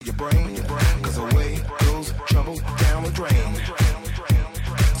brain. Cause away goes trouble down the drain.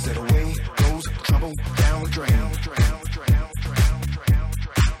 Said away goes trouble down the drain.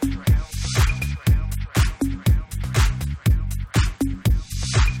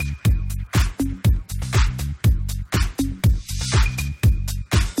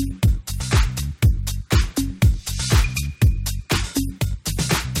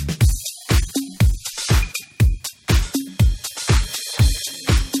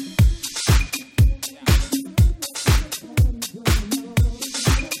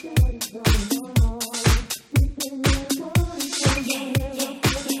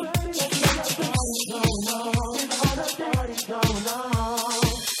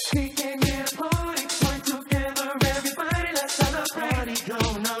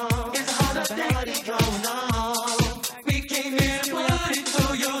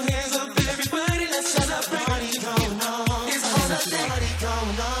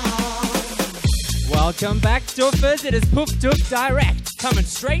 Welcome back, Doofers. It is Poof Doof Direct, coming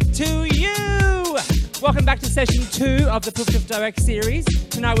straight to you. Welcome back to session 2 of the Poof Doof Direct series.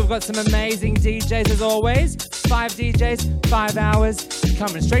 Tonight we've got some amazing DJs as always. 5 DJs, 5 hours,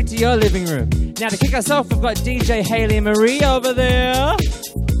 coming straight to your living room. Now to kick us off, we've got DJ HAYLEY and MAREE over there.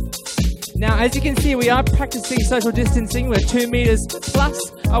 Now, as you can see, we are practicing social distancing. We're 2 meters plus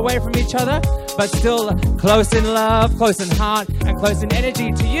away from each other, but still close in love, close in heart, and close in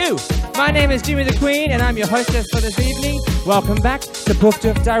energy to you. My name is Jimmy the Queen, and I'm your hostess for this evening. Welcome back to Poof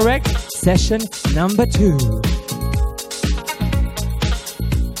Doof Direct, session number 2.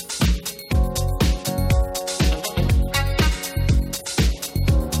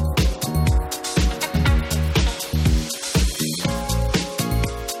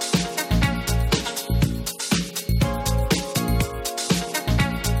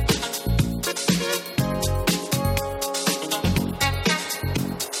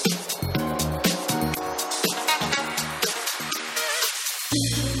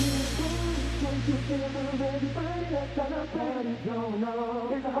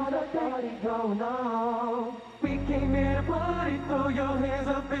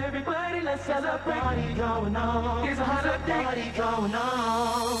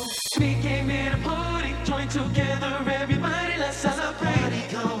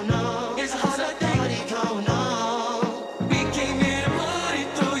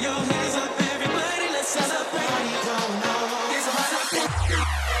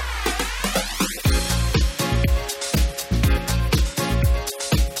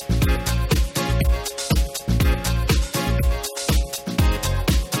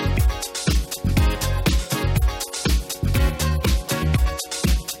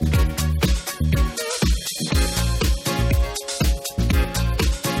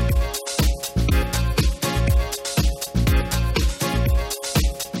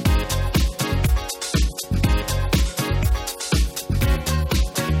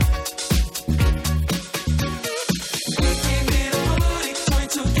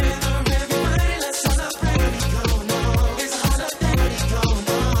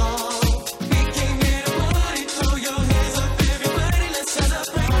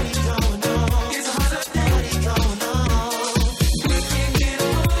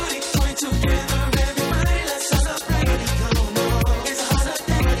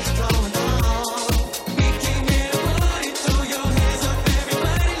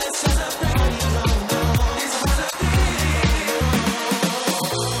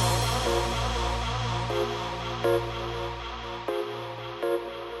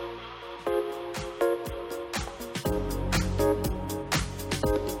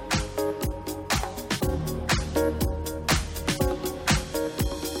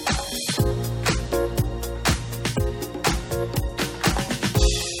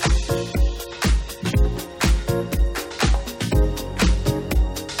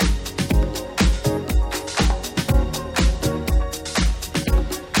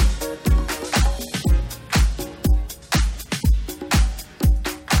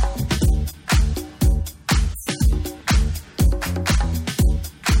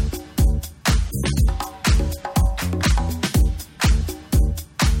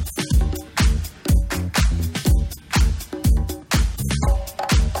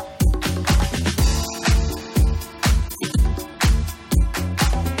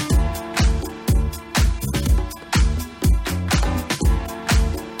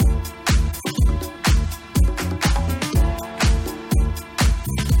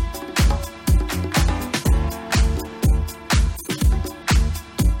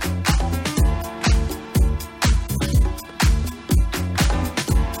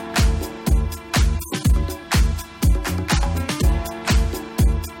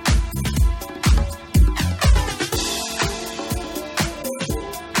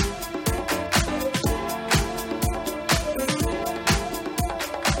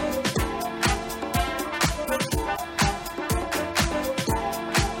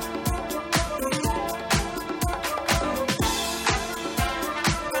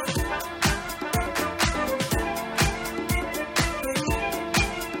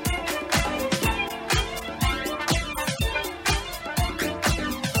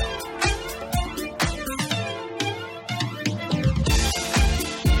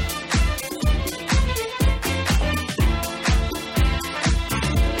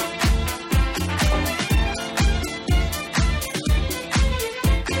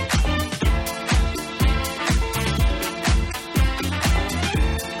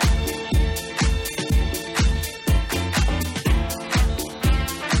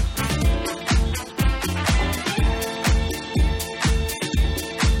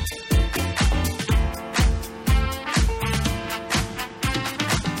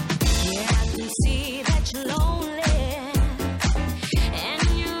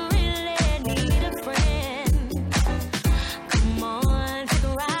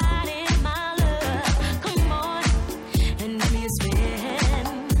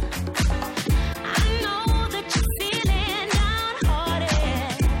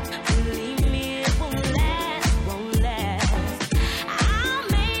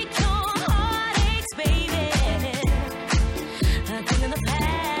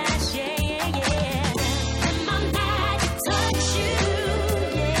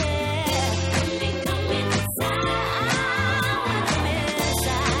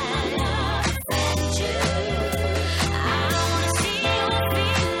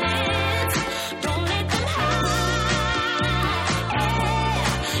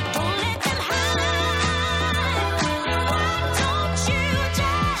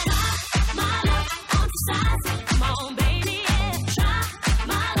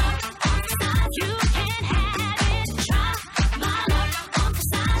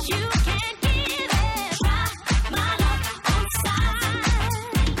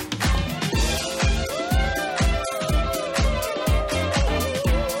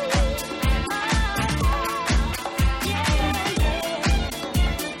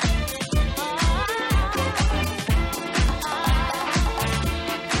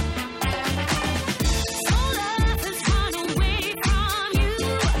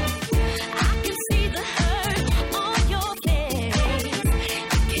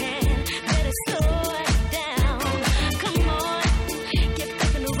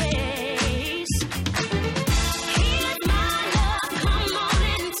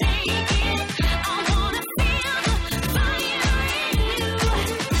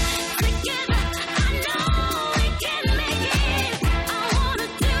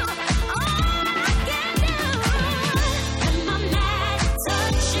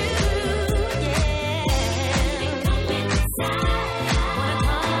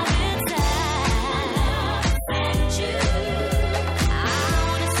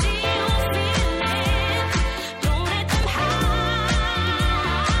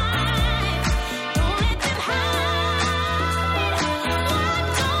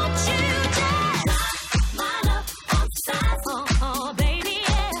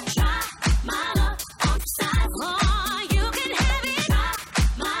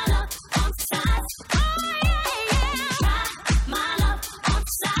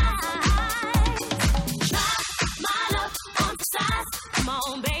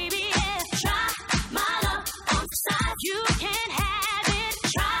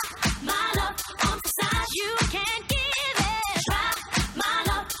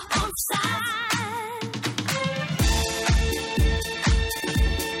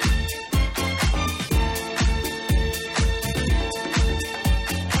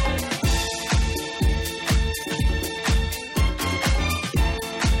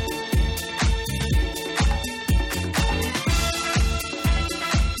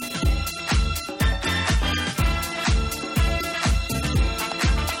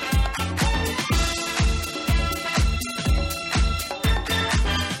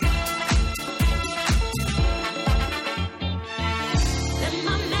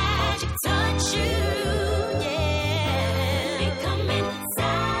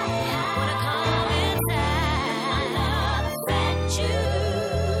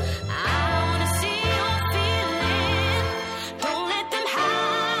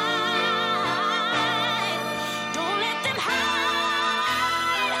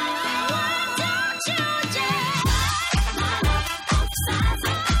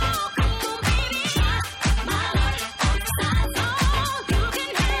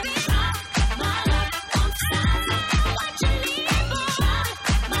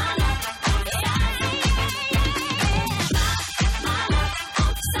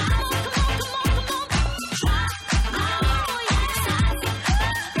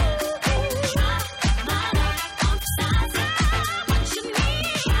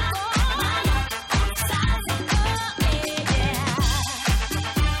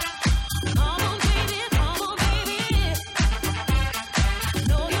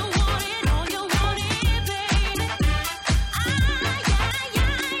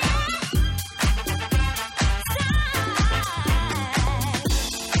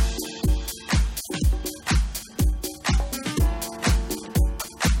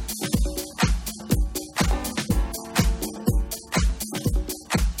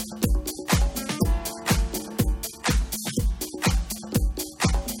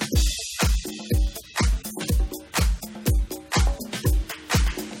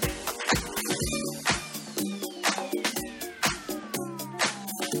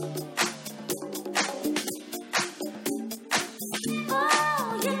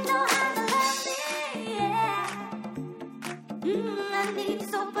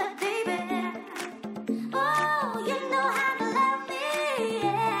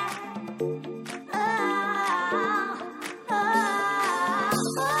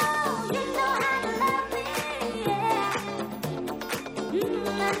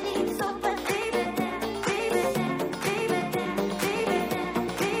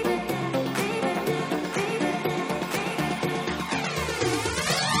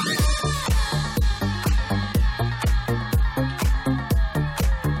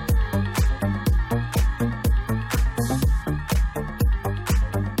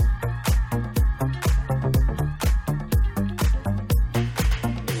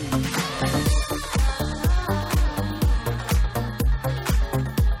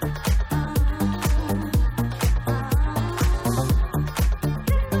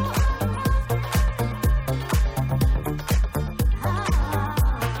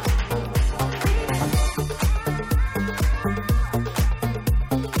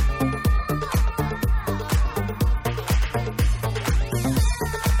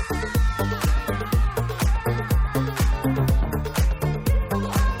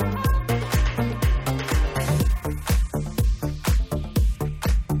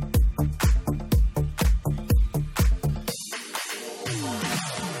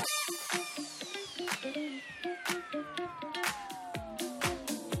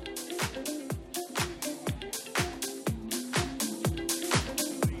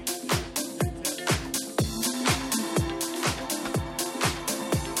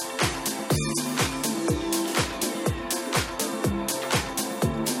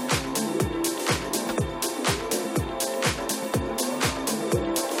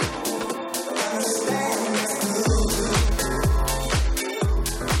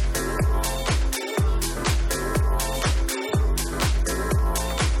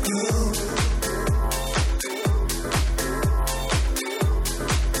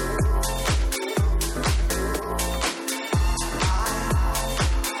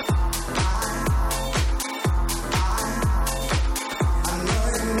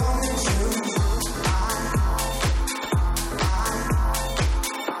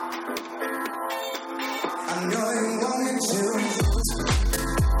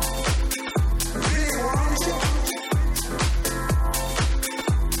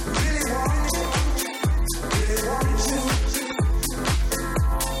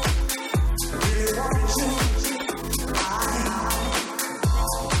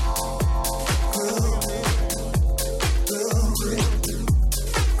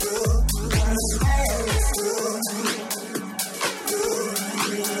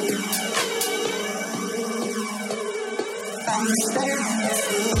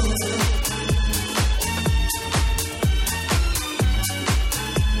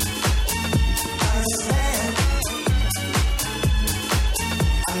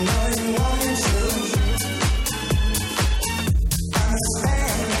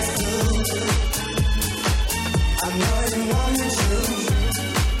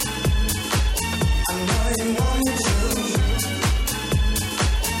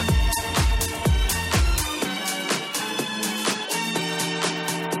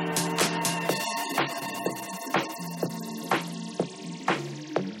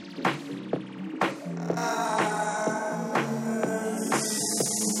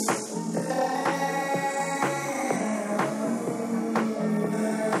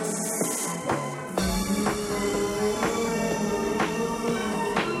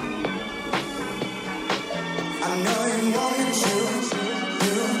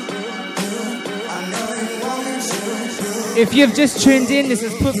 If you've just tuned in, this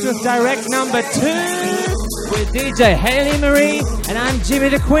is POOF DOOF Direct number 2 with DJ HAYLEY MAREE, and I'm Jimmy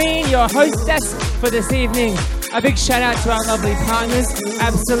the Queen, your hostess for this evening. A big shout out to our lovely partners,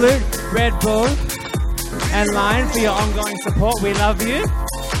 Absolute, Red Bull, and Lion for your ongoing support. We love you.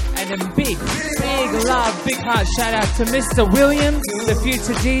 And a big love, big heart shout out to Mr. William, the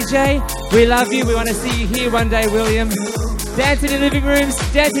future DJ. We love you. We want to see you here one day, William. Dance in your living rooms,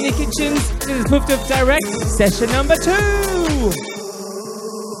 dance in your kitchens. This is POOF DOOF Direct, session number 2.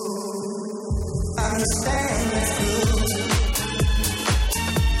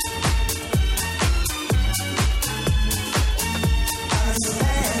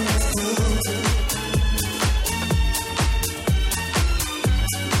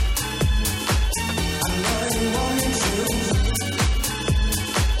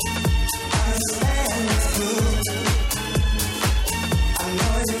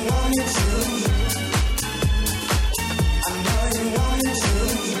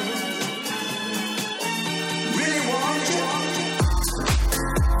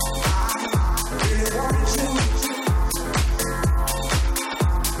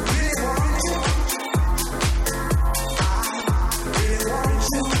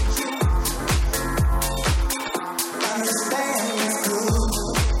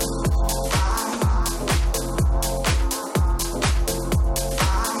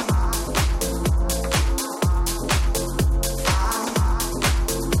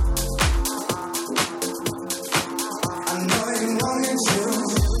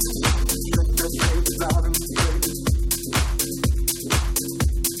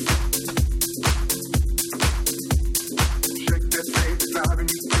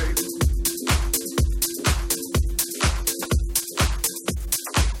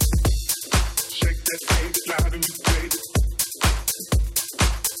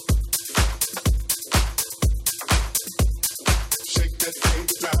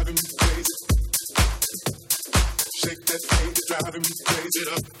 driving me crazy. Get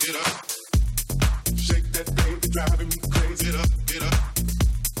up, get up. Shake that baby, driving me crazy. Get up, get up.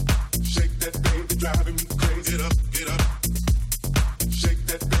 Shake that baby, driving me crazy. Get up, get up. Shake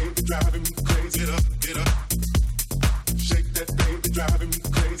that baby, driving me crazy. Get up, get up. Shake that baby, driving me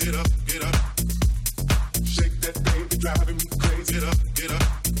crazy. Get up, get up. Shake that baby, driving me crazy. Get up, get up.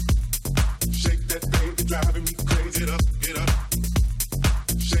 Shake that baby, driving me crazy. Get up, get up.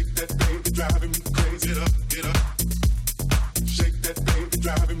 Shake that baby, driving me crazy. Get up, get up. Shake that baby,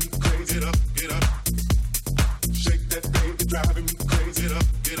 driving me crazy. Get up, get up. Shake that baby, driving me crazy. Get up,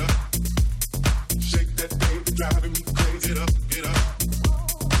 get up. Shake that baby, driving me crazy. Get up, get up.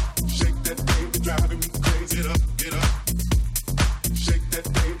 Shake that baby, driving me crazy. Get up, get up. Shake that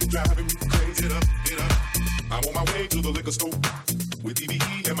baby, driving me crazy. Get up, get up. I'm on my way to the liquor store with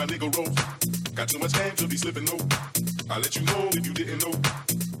EBE and my nigga Rose. Got too much game to be slipping though. I'll let you know if you didn't know.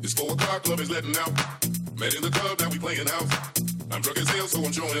 This 4 o'clock club is letting out. Met in the club, now we playing out. I'm drunk as hell, so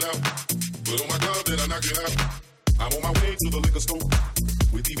I'm showing out. Put on my glove, then I knock it out. I'm on my way to the liquor store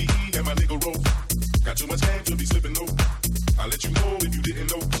with EBE and my nigga Rose. Got too much game to be slipping though. I'll let you know if you didn't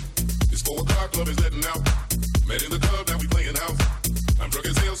know. This 4 o'clock club is letting out. Met in the club, now we playing out. I'm drunk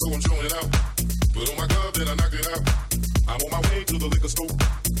as hell, so I'm showing out. Put on my glove, then I knock it out. I'm on my way to the liquor store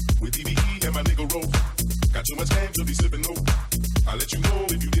with EBE and my nigga Rose. Got too much game to be slipping though. I'll let you know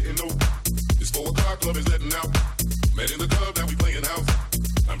if you didn't know. This 4 o'clock club is letting out. Met in the club, now we playing out.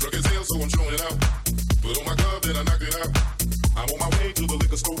 I'm drunk as hell, so I'm showing out. Put on my glove, then I knock it out. I'm on my way to the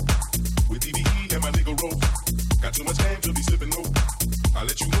liquor store with EBE and my nigga Rose. Got too much game to be slipping though. I'll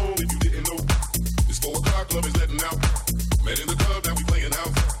let you know if you didn't know. This 4 o'clock club is letting out. Met in the club, now we playing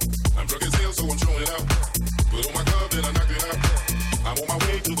out. I'm drunk as hell, so I'm showing out. Put on my glove, then I knock it out. I'm on my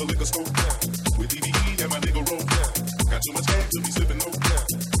way to the liquor store with EBE and my nigga Rose. Got too much game to be slipping though.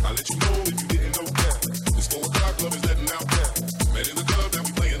 I'll let you know if you didn't know. This 4 o'clock club is letting out. Met in the club, now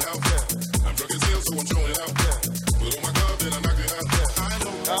we playing out. I'm drunk as hell, so I'm showing out. Put on my glove, then I knock it out.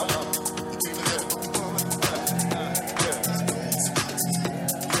 I know.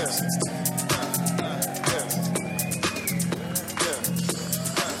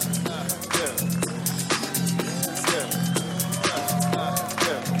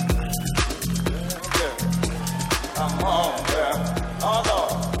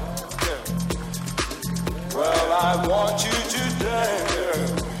 I want you to dance.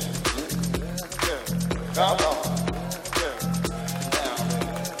 Come on.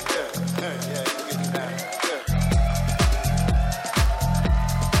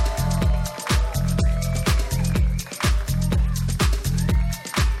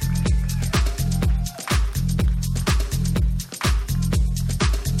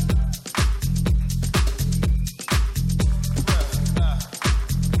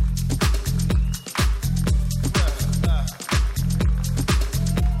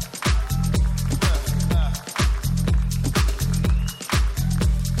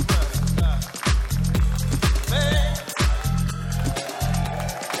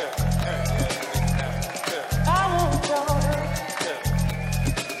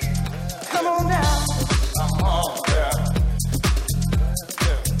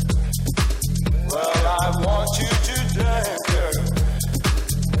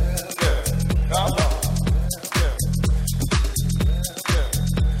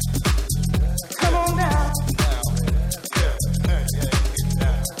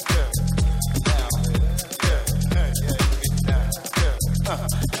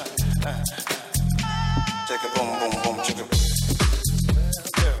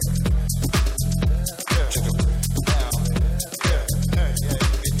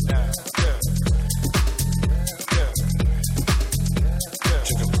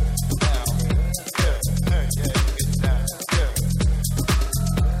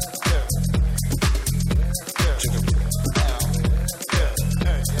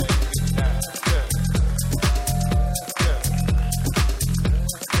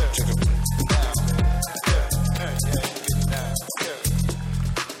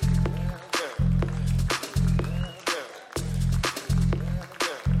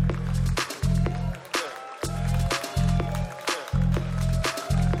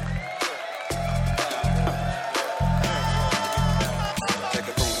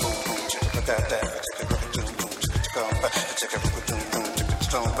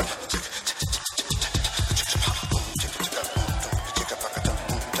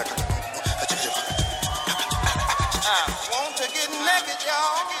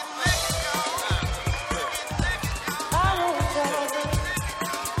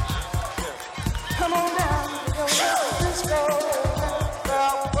 Come on down, let's go.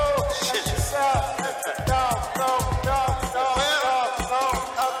 Shit yourself. Go.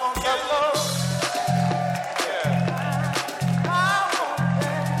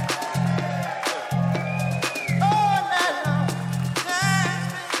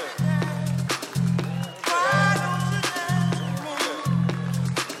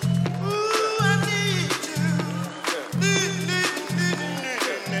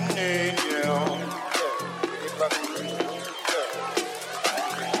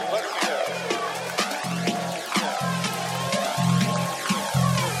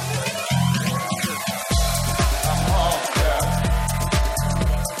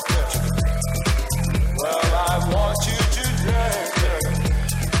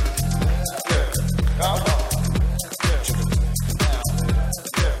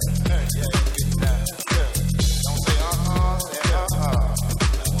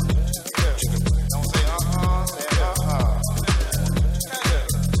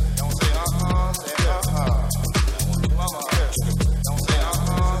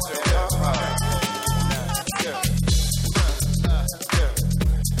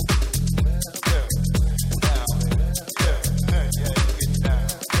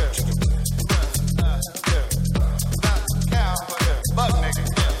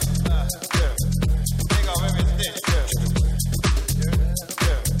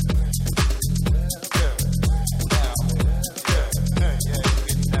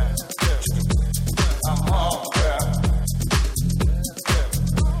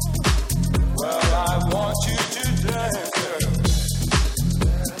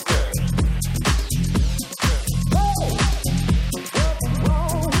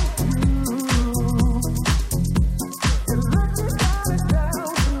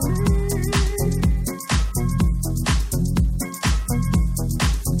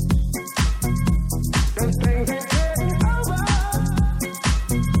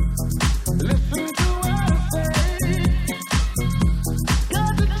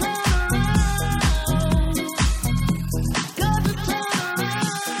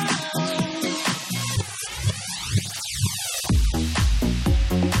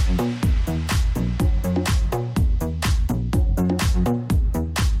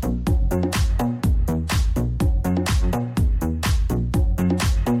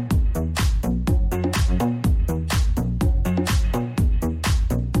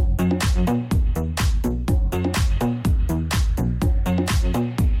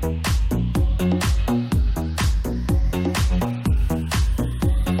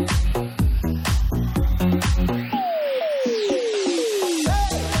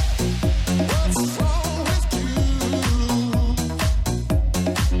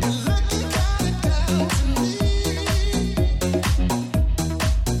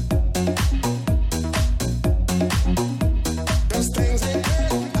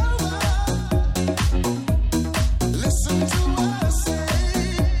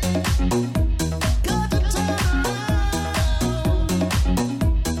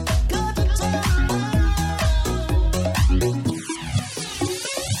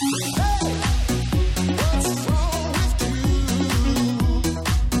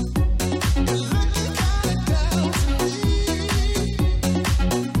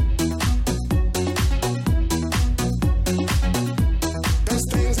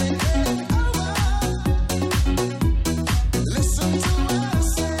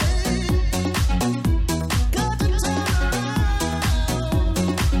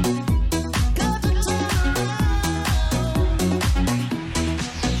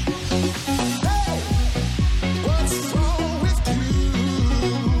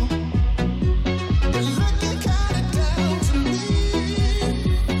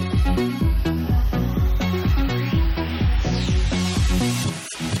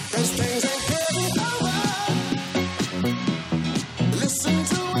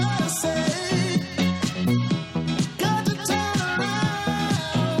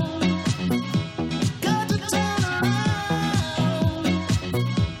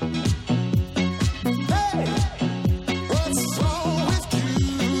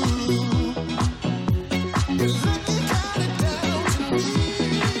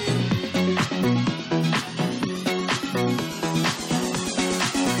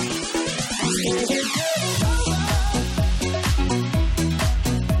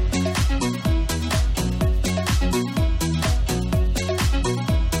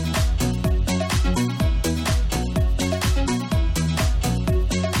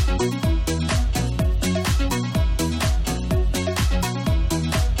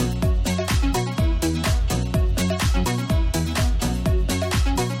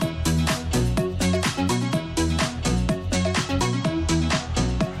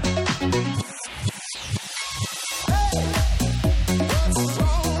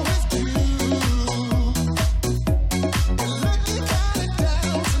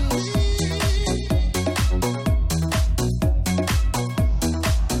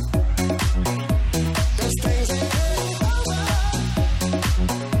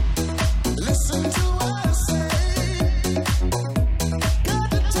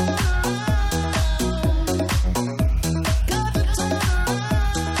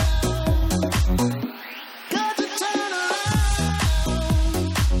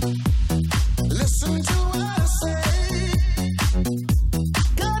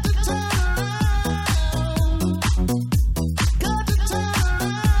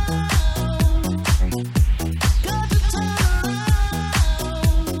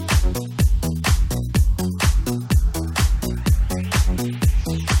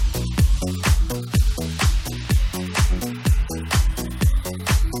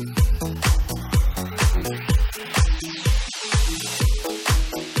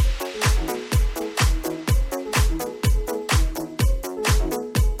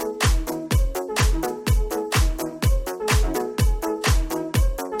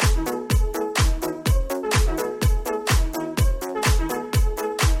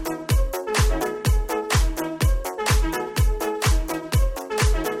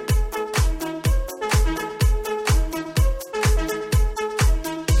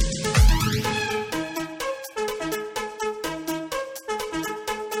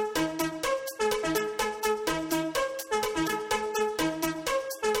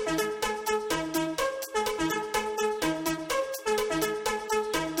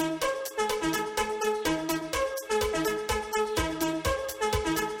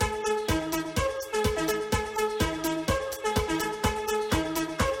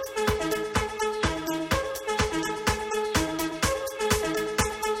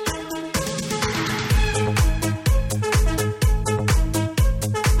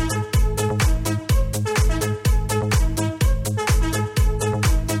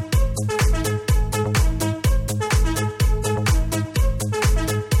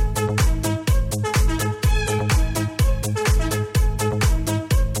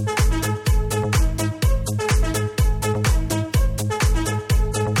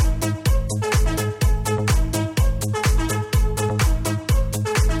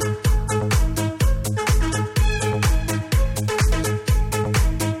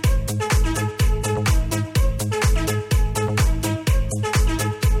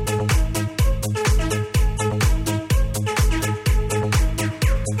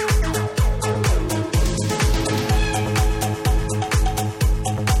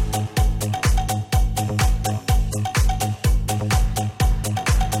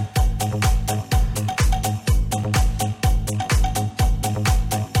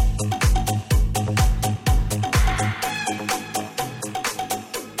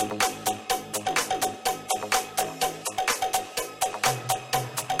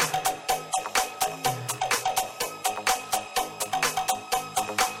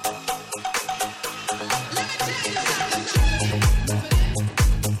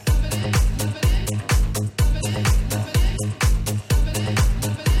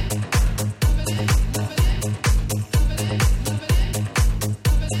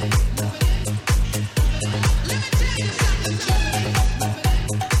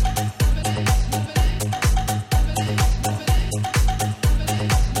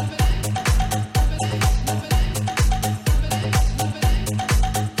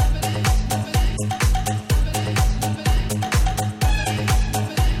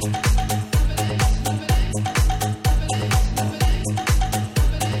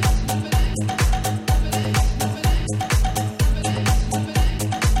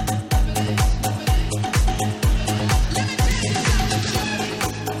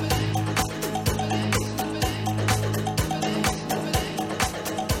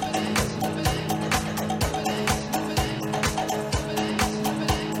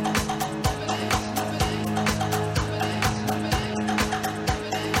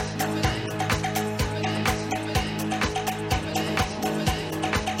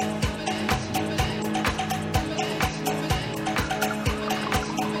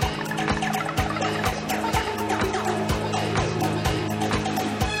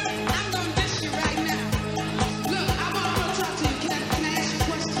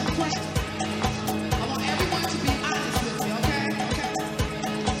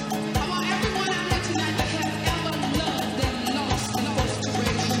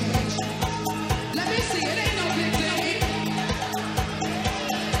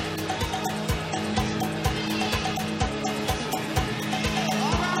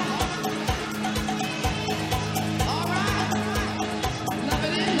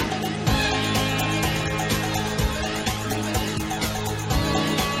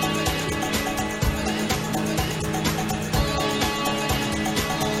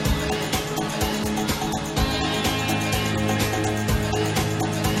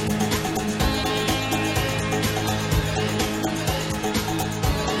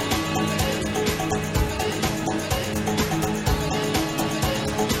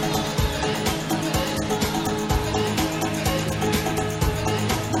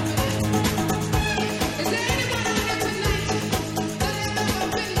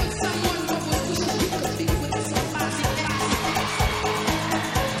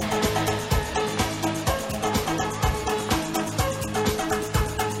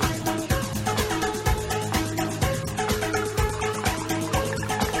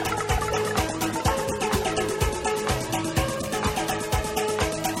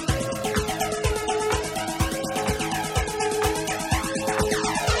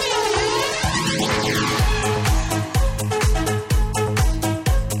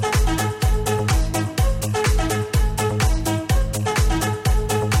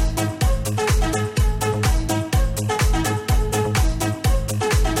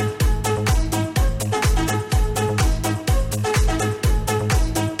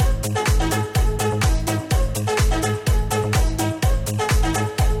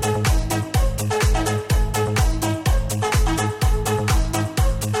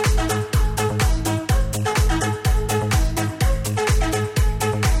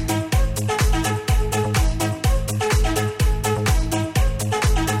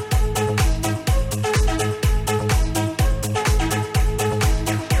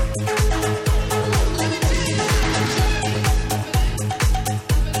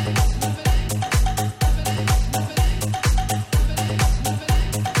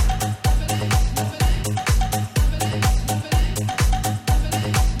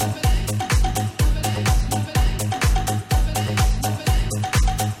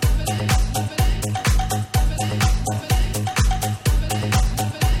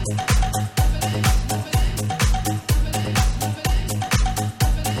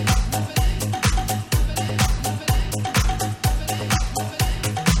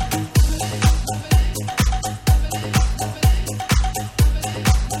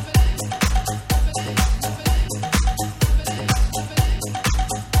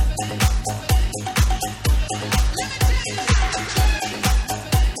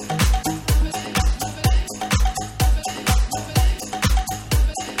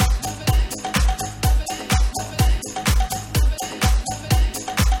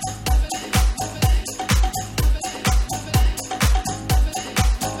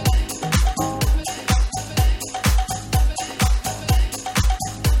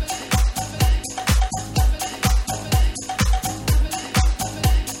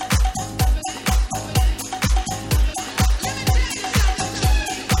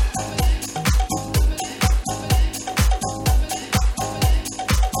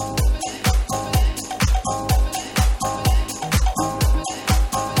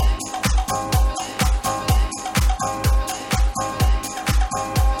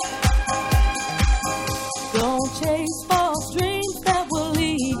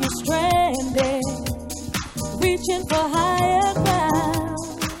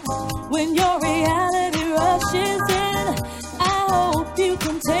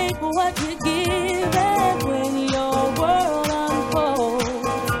 take what you give, and when your world unfolds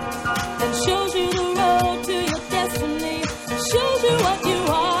and shows you the road to your destiny, shows you what you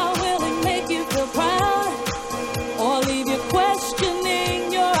are, will it make you feel proud or leave you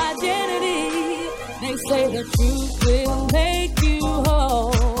questioning your identity? They say the truth will make you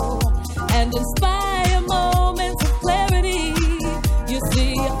whole and inspire moments of clarity. You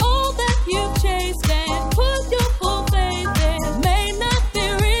see, all that you've chased and put your full faith in may not be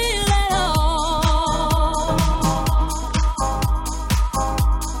real at all.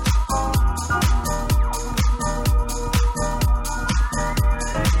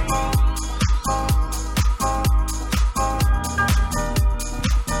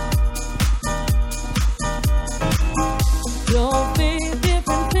 Don't fear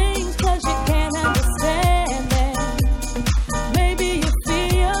different things 'cause you can't understand them. Maybe you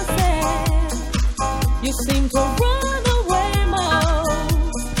feel sad. You seem to run away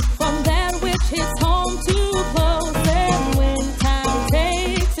most from that which hits home too close. And when time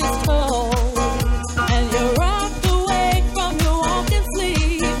takes its toll and you're rocked awake from your walking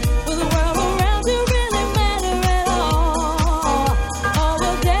sleep, will the world around you really matter at all? Or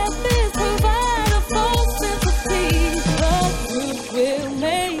will death is provide a false sense of peace? The truth will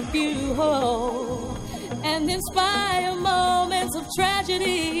make you whole and inspire moments of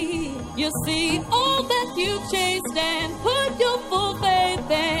tragedy. You see, all that you chased and put your full faith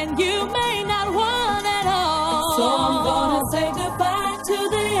in, you may not want at all. So I'm gonna say goodbye to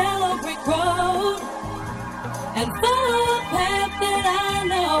the yellow brick road and follow a path that I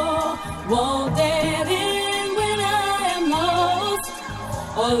know won't dead end when I am lost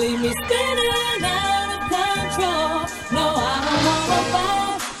or leave me spinning out of control. No, I don't wanna buy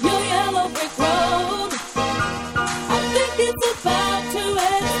your yellow brick road. I think it's about to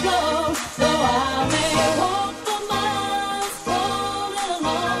explode. Though I may walk for miles, cold and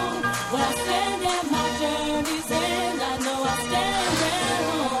alone. When I stand at my journey's end, I know I stand at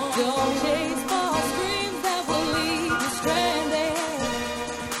home. Don't chase false dreams that will leave you stranded,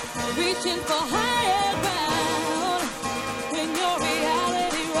 reaching for higher ground. When your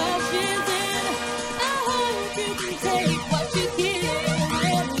reality rushes in, I hope you can take what you give.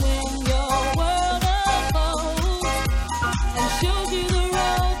 And when your world unfolds and shows you the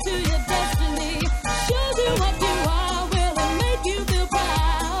road to your destiny, shows you what you are, will it make you feel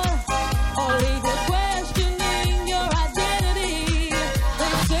proud or leave you questioning your identity?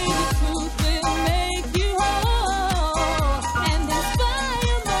 They say the truth will make you whole and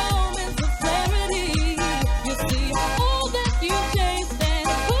inspire moments of clarity. You see, all that you chased and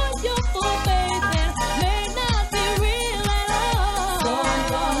put your full faith in may not be real at all. So I'm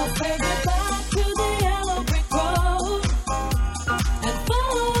gonna say goodbye to the yellow brick road and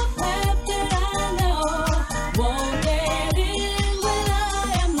follow a path that I know won't dead end when I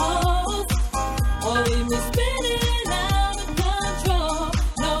am lost or leave me spinning out of control.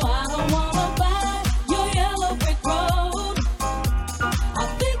 No, I don't wanna buy your yellow brick road. I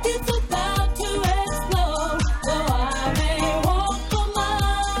think it's about to explode. Though I may walk for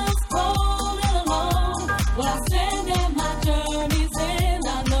miles, cold and alone. When I stand at my journey's end,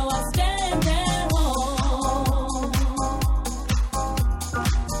 I know I stand at home.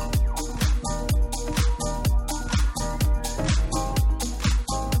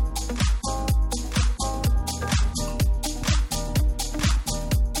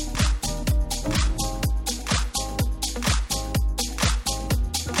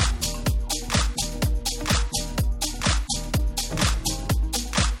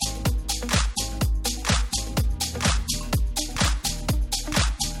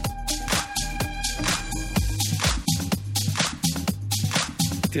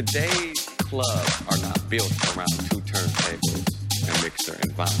 Today's clubs are not built around two turntables and mixer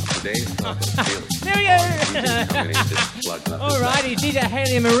and vinyl. Today's club is built There we on go. DJs coming in, just plugging up his Alrighty, DJ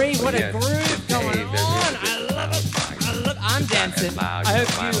Haley and Marie, what a Yes, groove today going there is on. a I different love it. vibe. I'm dancing. I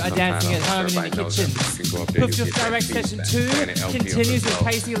hope you are dancing at home and in the kitchen. POOF Direct Session 2 continues with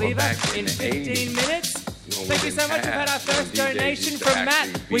Pacey Lever in 15 minutes. Thank you so much. We've had our first donation from Matt.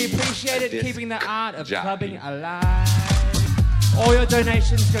 We appreciate it, keeping the art of clubbing alive. All your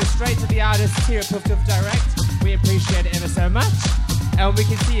donations go straight to the artists here at POOF Direct. We appreciate it ever so much. And we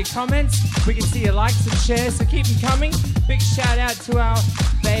can see your comments, we can see your likes and shares, so keep them coming. Big shout out to our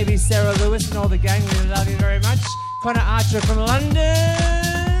baby Sarah Lewis and all the gang. We love you very much. Connor Archer from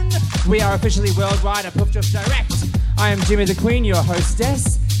London. We are officially worldwide at POOF Direct. I am Jimmy the Queen, your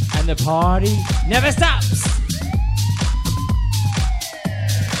hostess, and the party never stops.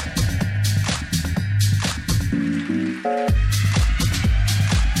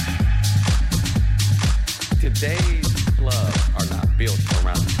 Today's clubs are not built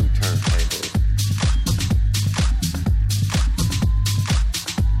around two turntables.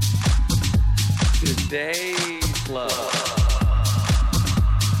 Today's club.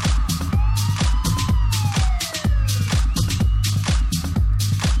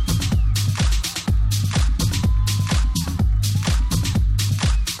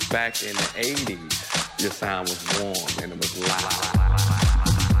 Back in the 80s, your sound was warm and it was loud.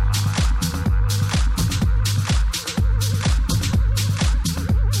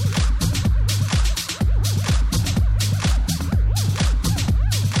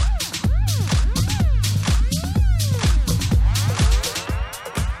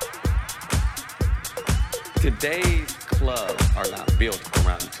 Today's clubs are not built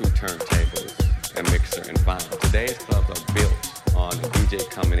around two turntables, a mixer and vinyl. Today's clubs are built on the DJ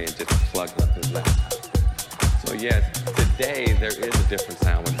coming in just plugged up his laptop. So yes, today there is a different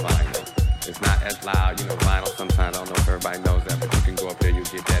sound with vinyl. It's not as loud, vinyl sometimes, I don't know if everybody knows that, but you can go up there, you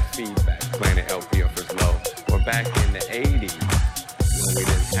get that feedback, playing the LP if it's low. Or back in the 80s, when we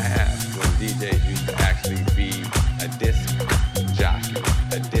didn't have, when DJs used to actually be a disc jockey,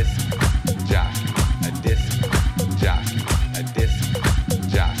 a disc jockey, a disc jockey, a disc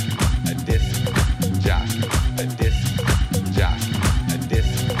jockey, a disc jockey, a disc jockey, a disc jockey, a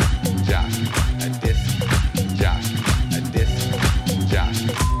disc jockey, a disc jockey, a disc jockey, a disc jockey, a disc jockey, a disc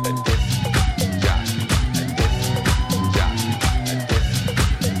jockey, a disc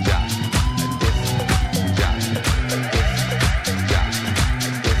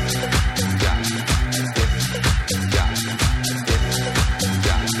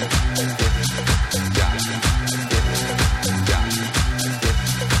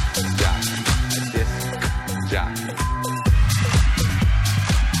jockey,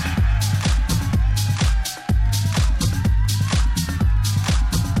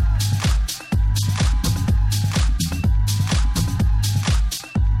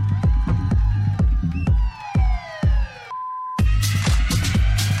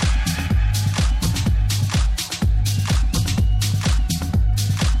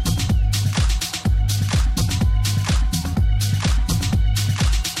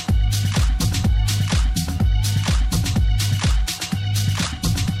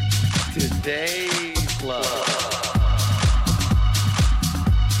 Today's club.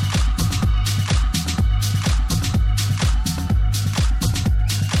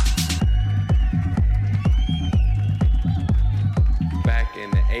 Back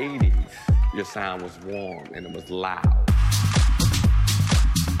in the 80s, your sound was warm and it was loud.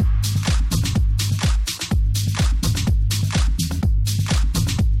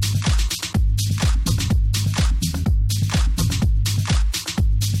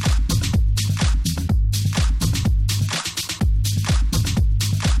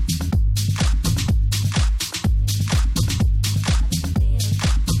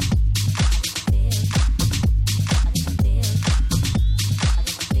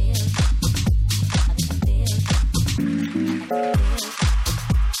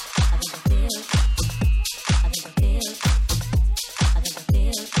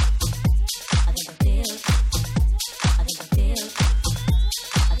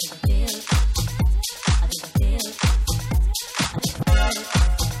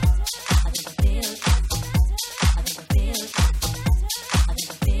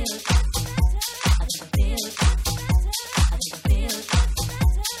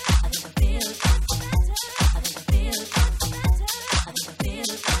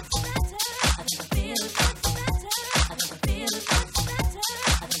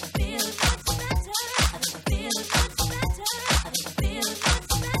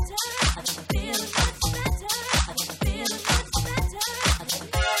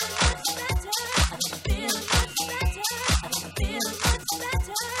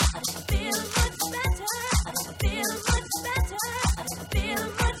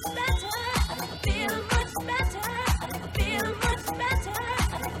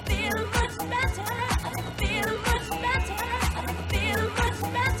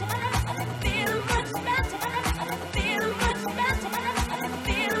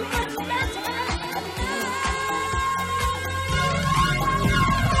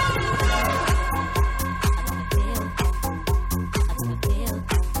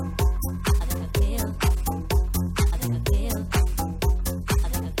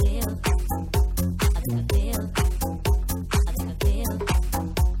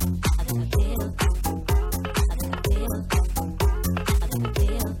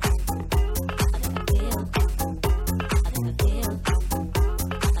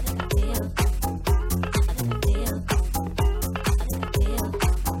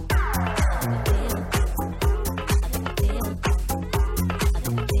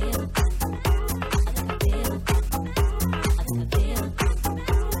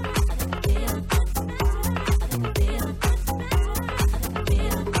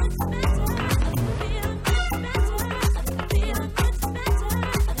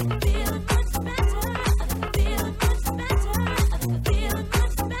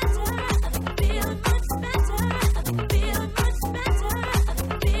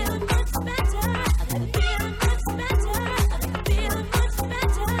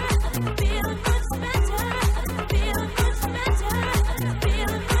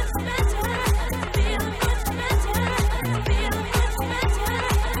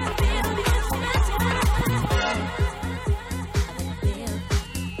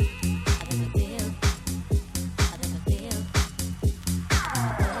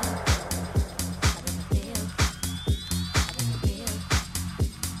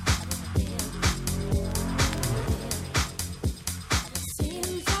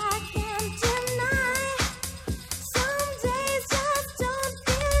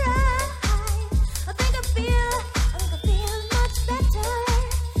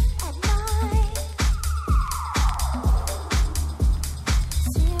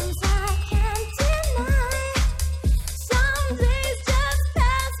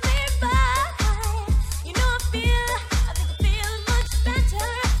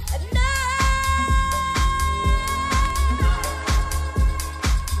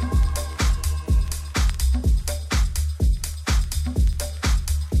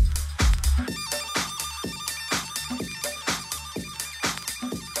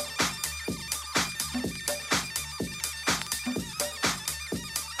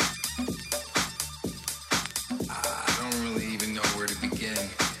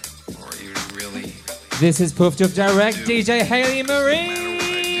 This is Poof Doof Direct, DJ Hayley and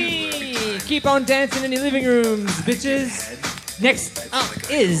Maree. Keep on dancing in your living rooms, bitches. Next up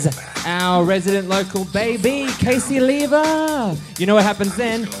is our resident local baby, Casey Lever. You know what happens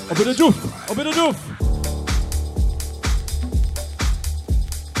then? A bit of doof, a bit of doof.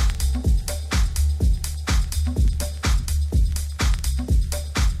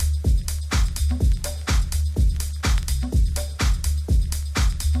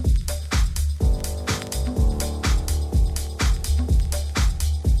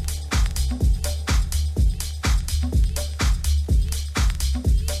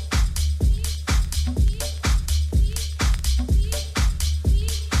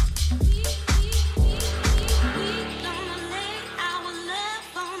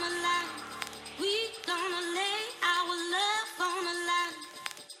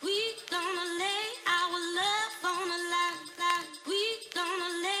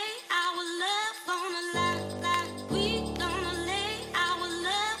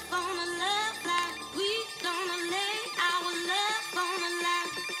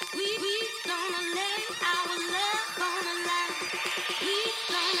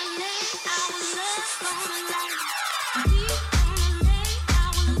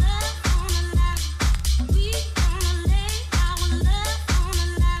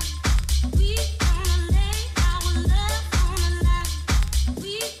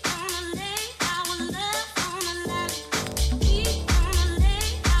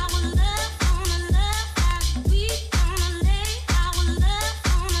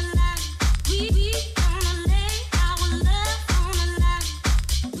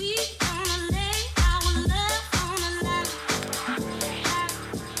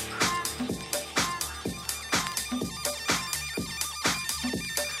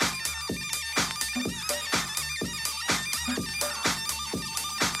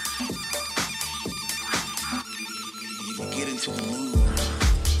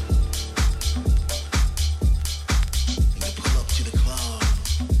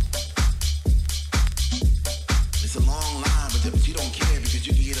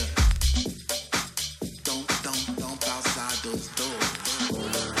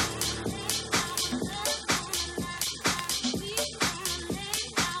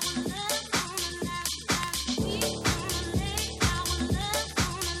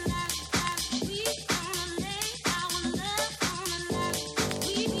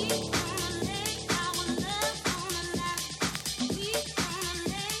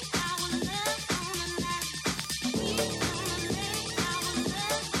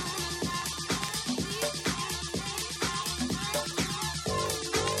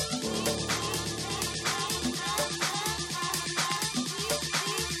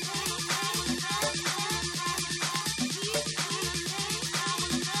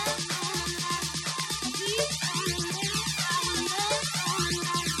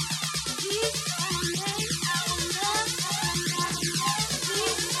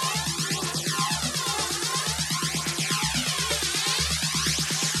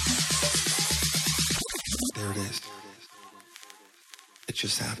 It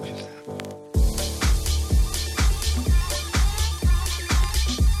just happened.